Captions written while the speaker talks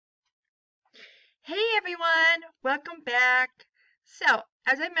Hey everyone, welcome back. So,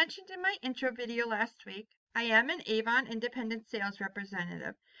 as I mentioned in my intro video last week, I am an Avon independent sales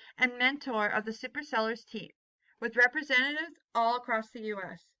representative and mentor of the Super Sellers team, with representatives all across the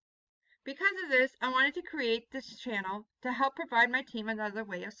US. Because of this, I wanted to create this channel to help provide my team another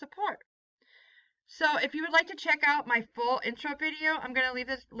way of support. So, if you would like to check out my full intro video, I'm going to leave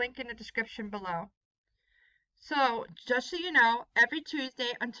this link in the description below. So, just so you know, every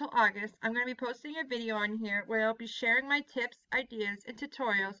Tuesday until August, I'm going to be posting a video on here where I'll be sharing my tips, ideas, and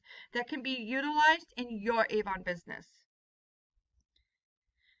tutorials that can be utilized in your Avon business.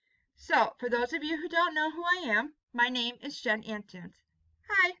 So, for those of you who don't know who I am, my name is Jen Antunes.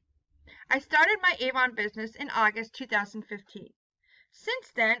 Hi! I started my Avon business in August 2015.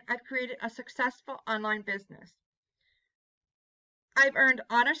 Since then, I've created a successful online business. I've earned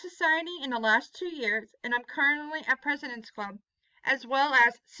Honor Society in the last 2 years, and I'm currently at President's Club, as well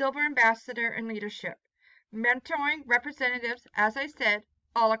as Silver Ambassador in Leadership, mentoring representatives, as I said,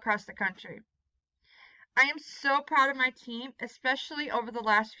 all across the country. I am so proud of my team, especially over the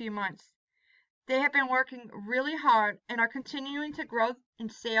last few months. They have been working really hard and are continuing to grow in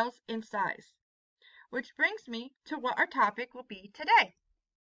sales and size. Which brings me to what our topic will be today.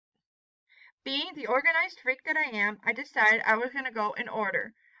 Being the organized freak that I am, I decided I was going to go in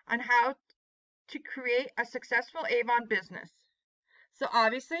order on how to create a successful Avon business. So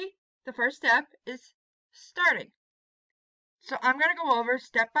obviously, the first step is starting. So I'm going to go over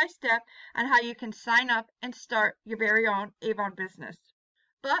step by step on how you can sign up and start your very own Avon business.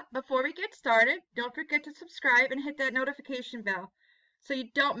 But before we get started, don't forget to subscribe and hit that notification bell so you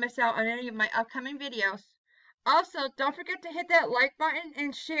don't miss out on any of my upcoming videos. Also, don't forget to hit that like button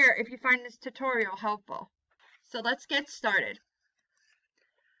and share if you find this tutorial helpful. So let's get started.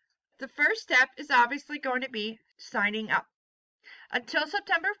 The first step is obviously going to be signing up. Until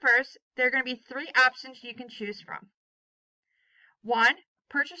September 1st, there are going to be 3 options you can choose from. 1.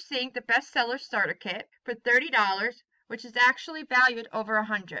 Purchasing the bestseller starter kit for $30, which is actually valued over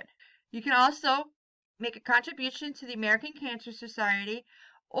 $100. You can also make a contribution to the American Cancer Society,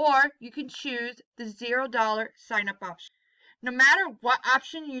 or you can choose the $0 sign-up option. No matter what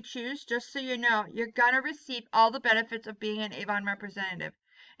option you choose, just so you know, you're going to receive all the benefits of being an Avon representative,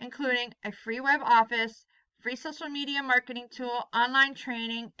 including a free web office, free social media marketing tool, online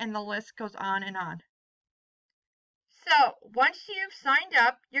training, and the list goes on and on. So, once you've signed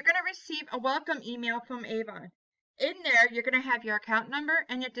up, you're going to receive a welcome email from Avon. In there, you're going to have your account number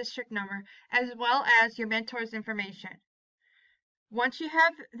and your district number, as well as your mentor's information. Once you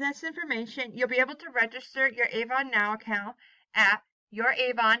have this information, you'll be able to register your Avon Now account at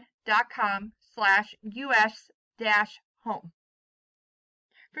youravon.com/us-home.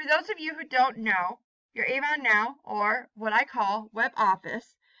 For those of you who don't know, your Avon Now, or what I call web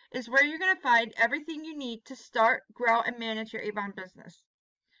office, is where you're going to find everything you need to start, grow, and manage your Avon business.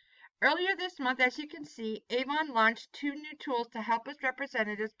 Earlier this month, as you can see, Avon launched 2 new tools to help us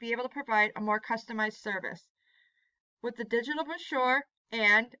representatives be able to provide a more customized service, with the digital brochure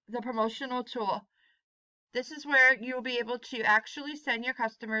and the promotional tool. This is where you will be able to actually send your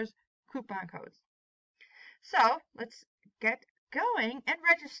customers coupon codes. So let's get going and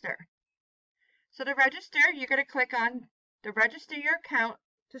register. So to register, you're going to click on the register your account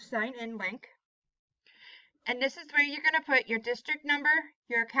to sign in link. And this is where you're going to put your district number,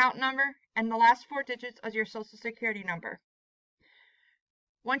 your account number, and the last 4 digits of your social security number.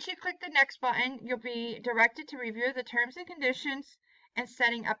 Once you click the next button, you'll be directed to review the terms and conditions and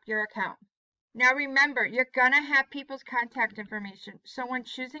setting up your account. Now remember, you're going to have people's contact information, so when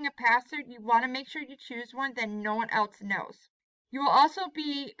choosing a password, you want to make sure you choose one that no one else knows. You will also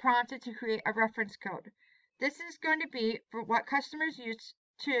be prompted to create a reference code. This is going to be for what customers use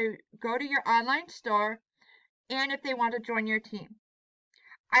to go to your online store and if they want to join your team.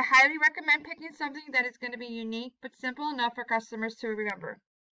 I highly recommend picking something that is going to be unique but simple enough for customers to remember.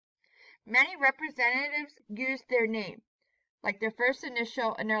 Many representatives use their name, like their first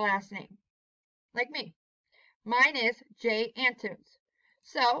initial and their last name, like me. Mine is J. Antunes.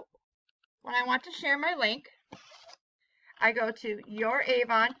 So, when I want to share my link, I go to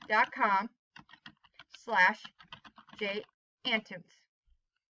youravon.com/J.Antunes.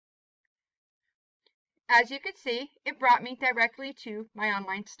 As you can see, it brought me directly to my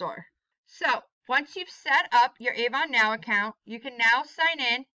online store. So, once you've set up your Avon Now account, you can now sign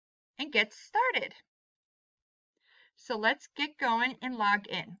in and get started. So let's get going and log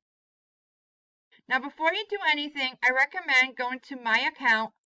in. Now before you do anything, I recommend going to my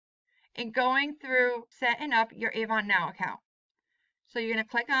account and going through setting up your Avon Now account. So you're going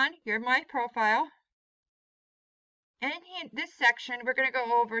to click on your My Profile, And in this section, we're going to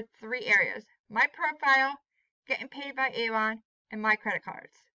go over 3 areas: my profile, getting paid by Avon, and my credit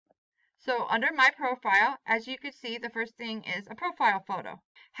cards. So under my profile, as you can see, the first thing is a profile photo.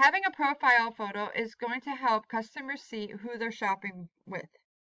 Having a profile photo is going to help customers see who they're shopping with.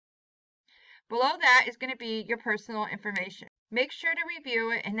 Below that is going to be your personal information. Make sure to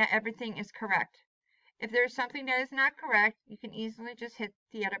review it and that everything is correct. If there's something that is not correct, you can easily just hit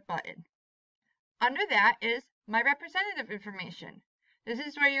the edit button. Under that is my representative information. This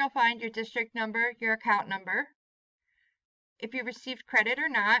is where you'll find your district number, your account number, if you received credit or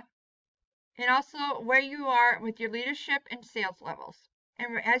not, and also where you are with your leadership and sales levels.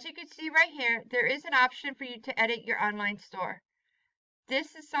 And as you can see right here, there is an option for you to edit your online store.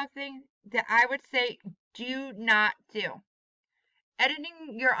 This is something that I would say do not do.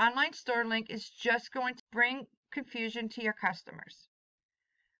 Editing your online store link is just going to bring confusion to your customers.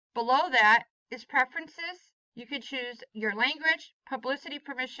 Below that is preferences. You can choose your language, publicity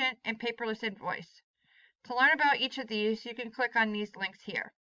permission, and paperless invoice. To learn about each of these, you can click on these links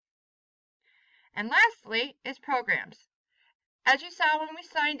here. And lastly is programs. As you saw when we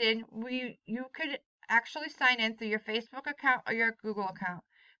signed in, you could actually sign in through your Facebook account or your Google account.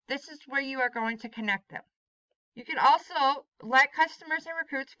 This is where you are going to connect them. You can also let customers and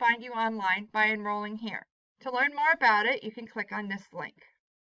recruits find you online by enrolling here. To learn more about it, you can click on this link.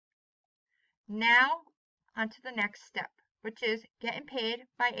 Now, on to the next step, which is getting paid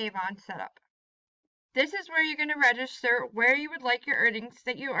by Avon setup. This is where you're going to register where you would like your earnings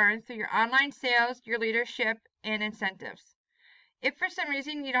that you earn through your online sales, your leadership, and incentives. If for some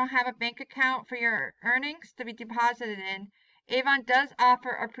reason you don't have a bank account for your earnings to be deposited in, Avon does offer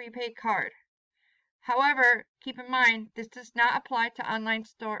a prepaid card. However, keep in mind, this does not apply to online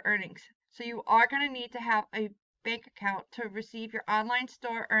store earnings, so you are going to need to have a bank account to receive your online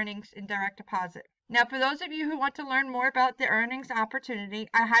store earnings in direct deposit. Now, for those of you who want to learn more about the earnings opportunity,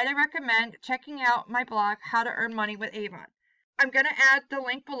 I highly recommend checking out my blog, How to Earn Money with Avon. I'm going to add the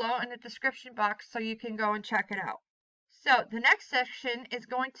link below in the description box so you can go and check it out. So the next section is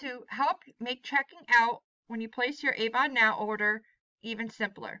going to help make checking out when you place your Avon Now order even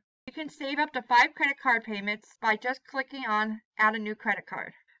simpler. You can save up to 5 credit card payments by just clicking on Add a New Credit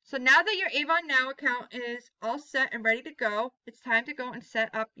Card. So now that your Avon Now account is all set and ready to go, it's time to go and set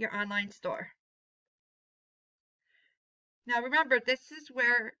up your online store. Now remember, this is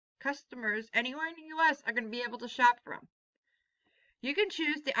where customers anywhere in the US are going to be able to shop from. You can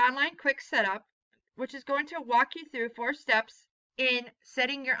choose the online quick setup, which is going to walk you through 4 steps in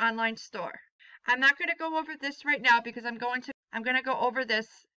setting your online store. I'm not going to go over this right now because I'm going to go over this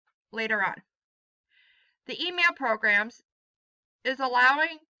later on. The email programs is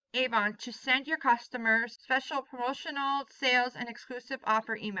allowing Avon to send your customers special promotional, sales, and exclusive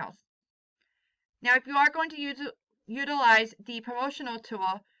offer emails. Now, if you are going to utilize the promotional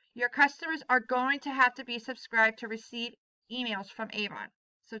tool, your customers are going to have to be subscribed to receive emails from Avon.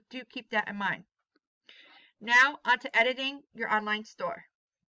 So do keep that in mind. Now, on to editing your online store.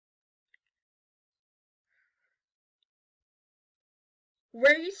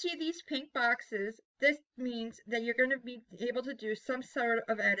 Where you see these pink boxes, this means that you're going to be able to do some sort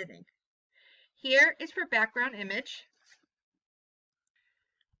of editing. Here is for background image.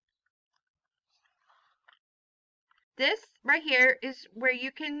 This right here is where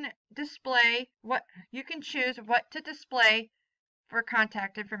you can display you can choose what to display for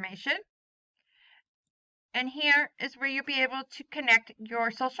contact information. And here is where you'll be able to connect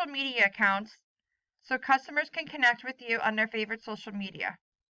your social media accounts so customers can connect with you on their favorite social media.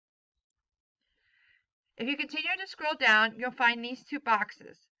 If you continue to scroll down, you'll find these 2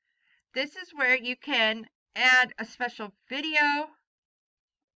 boxes. This is where you can add a special video.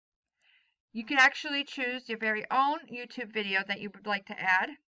 You can actually choose your very own YouTube video that you would like to add,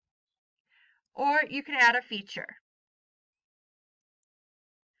 or you can add a feature.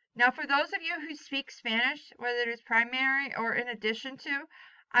 Now, for those of you who speak Spanish, whether it is primary or in addition to,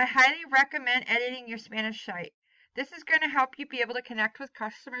 I highly recommend editing your Spanish site. This is going to help you be able to connect with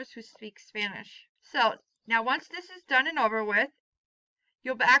customers who speak Spanish. So, now once this is done and over with,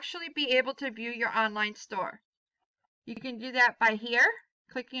 you'll actually be able to view your online store. You can do that by here,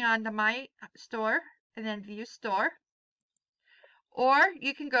 clicking on the My Store and then View Store. Or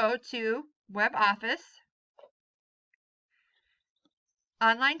you can go to Web Office,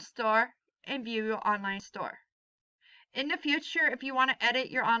 Online Store, and view your online store. In the future, if you want to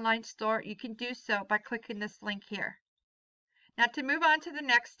edit your online store, you can do so by clicking this link here. Now, to move on to the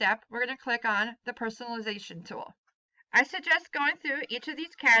next step, we're going to click on the personalization tool. I suggest going through each of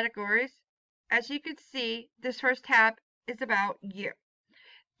these categories. As you can see, this first tab is about you.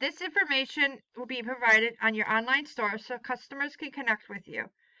 This information will be provided on your online store so customers can connect with you,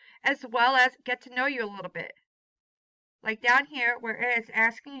 as well as get to know you a little bit. Like down here where it is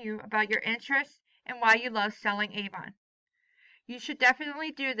asking you about your interests and why you love selling Avon. You should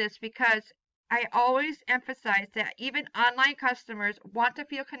definitely do this because I always emphasize that even online customers want to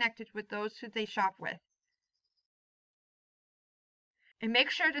feel connected with those who they shop with. And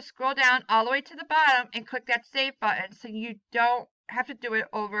make sure to scroll down all the way to the bottom and click that save button so you don't have to do it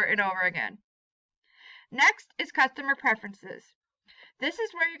over and over again. Next is customer preferences. This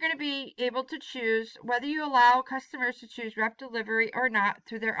is where you're going to be able to choose whether you allow customers to choose rep delivery or not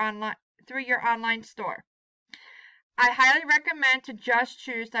through your online store. I highly recommend to just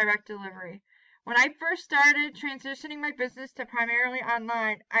choose direct delivery. When I first started transitioning my business to primarily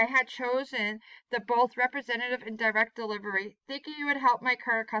online, I had chosen the both representative and direct delivery, thinking it would help my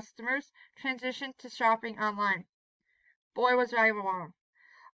current customers transition to shopping online. Boy, was I wrong.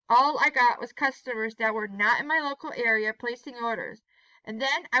 All I got was customers that were not in my local area placing orders, and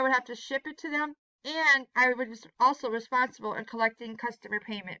then I would have to ship it to them, and I was also responsible in collecting customer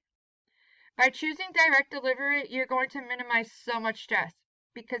payment. By choosing direct delivery, you're going to minimize so much stress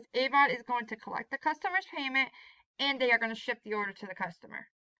because Avon is going to collect the customer's payment and they are going to ship the order to the customer.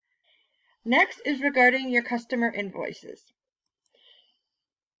 Next is regarding your customer invoices.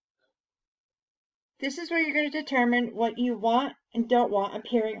 This is where you're going to determine what you want and don't want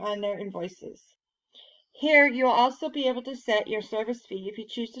appearing on their invoices. Here, you will also be able to set your service fee if you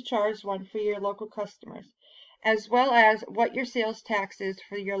choose to charge one for your local customers, as well as what your sales tax is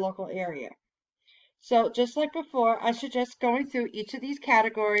for your local area. So just like before, I suggest going through each of these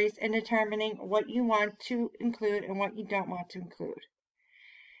categories and determining what you want to include and what you don't want to include.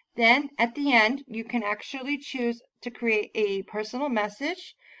 Then at the end, you can actually choose to create a personal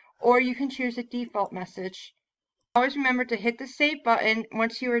message, or you can choose a default message. Always remember to hit the save button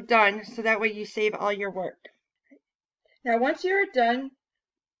once you are done, so that way you save all your work. Now once you are done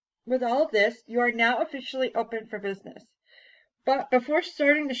with all of this, you are now officially open for business. But before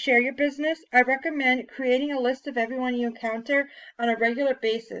starting to share your business, I recommend creating a list of everyone you encounter on a regular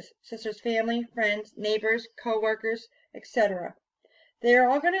basis, such as family, friends, neighbors, coworkers, etc. They are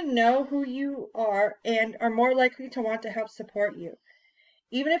all going to know who you are and are more likely to want to help support you.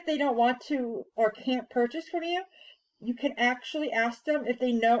 Even if they don't want to or can't purchase from you, you can actually ask them if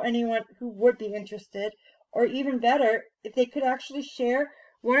they know anyone who would be interested, or even better, if they could actually share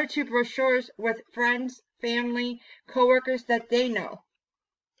one or two brochures with friends, family, coworkers that they know.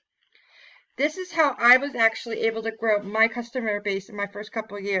 This is how I was actually able to grow my customer base in my first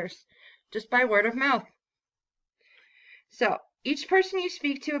couple of years, just by word of mouth. So, each person you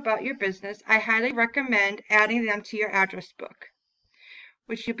speak to about your business, I highly recommend adding them to your address book,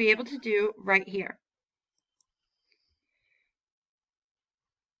 which you'll be able to do right here.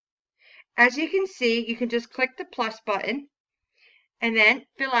 As you can see, you can just click the plus button and then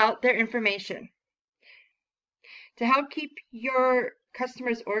fill out their information. To help keep your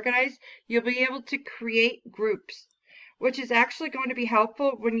customers organized, you'll be able to create groups, which is actually going to be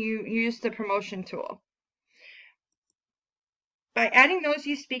helpful when you use the promotion tool. By adding those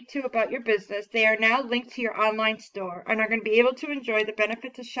you speak to about your business, they are now linked to your online store and are going to be able to enjoy the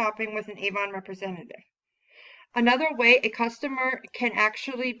benefits of shopping with an Avon representative. Another way a customer can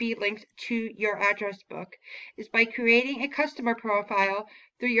actually be linked to your address book is by creating a customer profile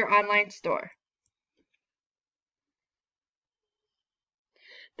through your online store.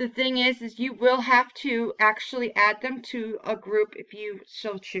 The thing is you will have to actually add them to a group if you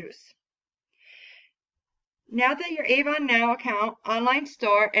so choose. Now that your Avon Now account, online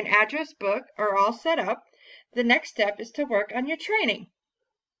store, and address book are all set up, the next step is to work on your training.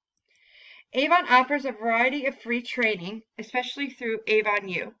 Avon offers a variety of free training, especially through Avon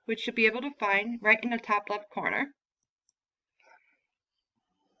U, which you'll be able to find right in the top left corner.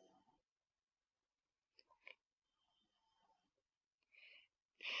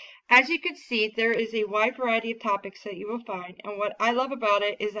 As you can see, there is a wide variety of topics that you will find, and what I love about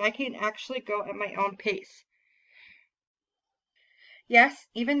it is I can actually go at my own pace. Yes,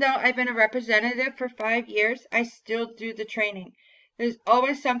 even though I've been a representative for 5 years, I still do the training. There's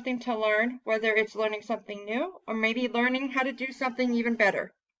always something to learn, whether it's learning something new or maybe learning how to do something even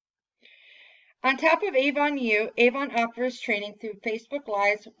better. On top of Avon U, Avon offers training through Facebook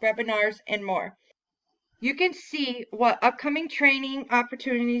Lives, webinars, and more. You can see what upcoming training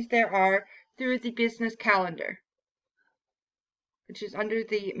opportunities there are through the business calendar, which is under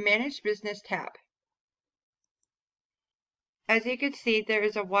the Manage Business tab. As you can see, there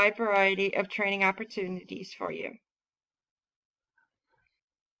is a wide variety of training opportunities for you.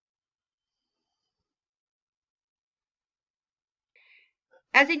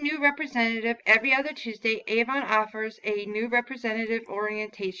 As a new representative, every other Tuesday, Avon offers a new representative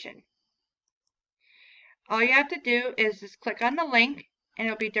orientation. All you have to do is just click on the link and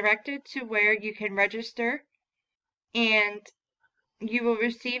it'll be directed to where you can register, and you will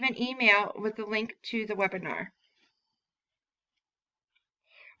receive an email with the link to the webinar.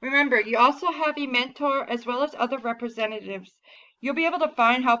 Remember, you also have a mentor as well as other representatives. You'll be able to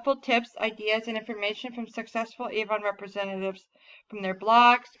find helpful tips, ideas, and information from successful Avon representatives from their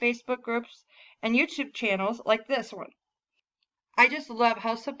blogs, Facebook groups, and YouTube channels like this one. I just love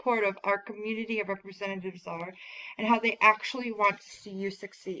how supportive our community of representatives are and how they actually want to see you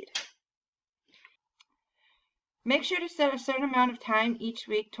succeed. Make sure to set a certain amount of time each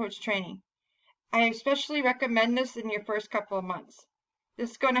week towards training. I especially recommend this in your first couple of months.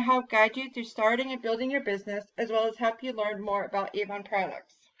 This is going to help guide you through starting and building your business, as well as help you learn more about Avon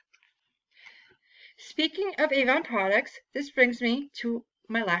products. Speaking of Avon products, this brings me to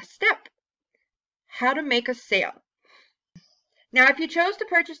my last step: how to make a sale. Now, if you chose to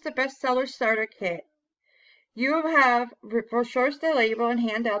purchase the bestseller starter kit, you will have brochures to label and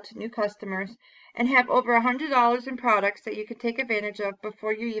hand out to new customers and have over $100 in products that you can take advantage of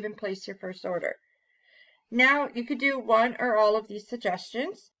before you even place your first order. Now, you could do one or all of these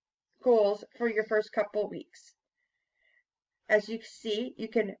goals for your first couple weeks. As you see, you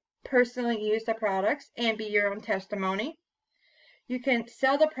can personally use the products and be your own testimony. You can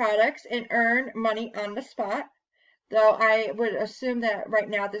sell the products and earn money on the spot, though I would assume that right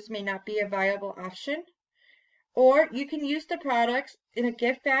now this may not be a viable option. Or you can use the products in a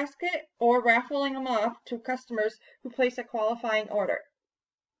gift basket or raffling them off to customers who place a qualifying order.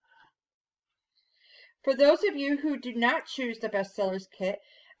 For those of you who do not choose the bestsellers kit,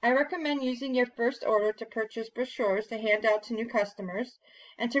 I recommend using your first order to purchase brochures to hand out to new customers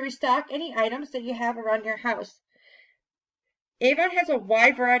and to restock any items that you have around your house. Avon has a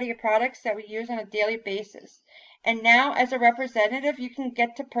wide variety of products that we use on a daily basis, and now as a representative you can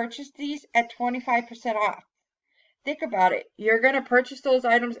get to purchase these at 25% off. Think about it. You're going to purchase those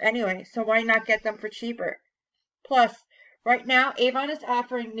items anyway, so why not get them for cheaper? Plus, right now, Avon is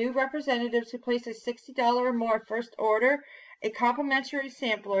offering new representatives who place a $60 or more first order a complimentary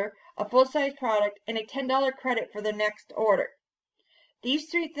sampler, a full-size product, and a $10 credit for the next order. These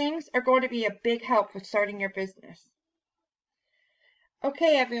three things are going to be a big help with starting your business.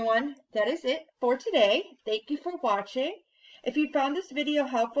 Okay, everyone, that is it for today. Thank you for watching. If you found this video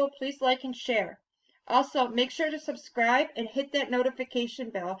helpful, please like and share. Also, make sure to subscribe and hit that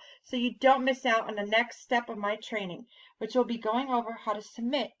notification bell so you don't miss out on the next step of my training, which will be going over how to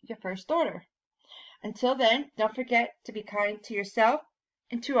submit your first order. Until then, don't forget to be kind to yourself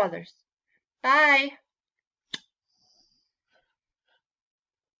and to others. Bye!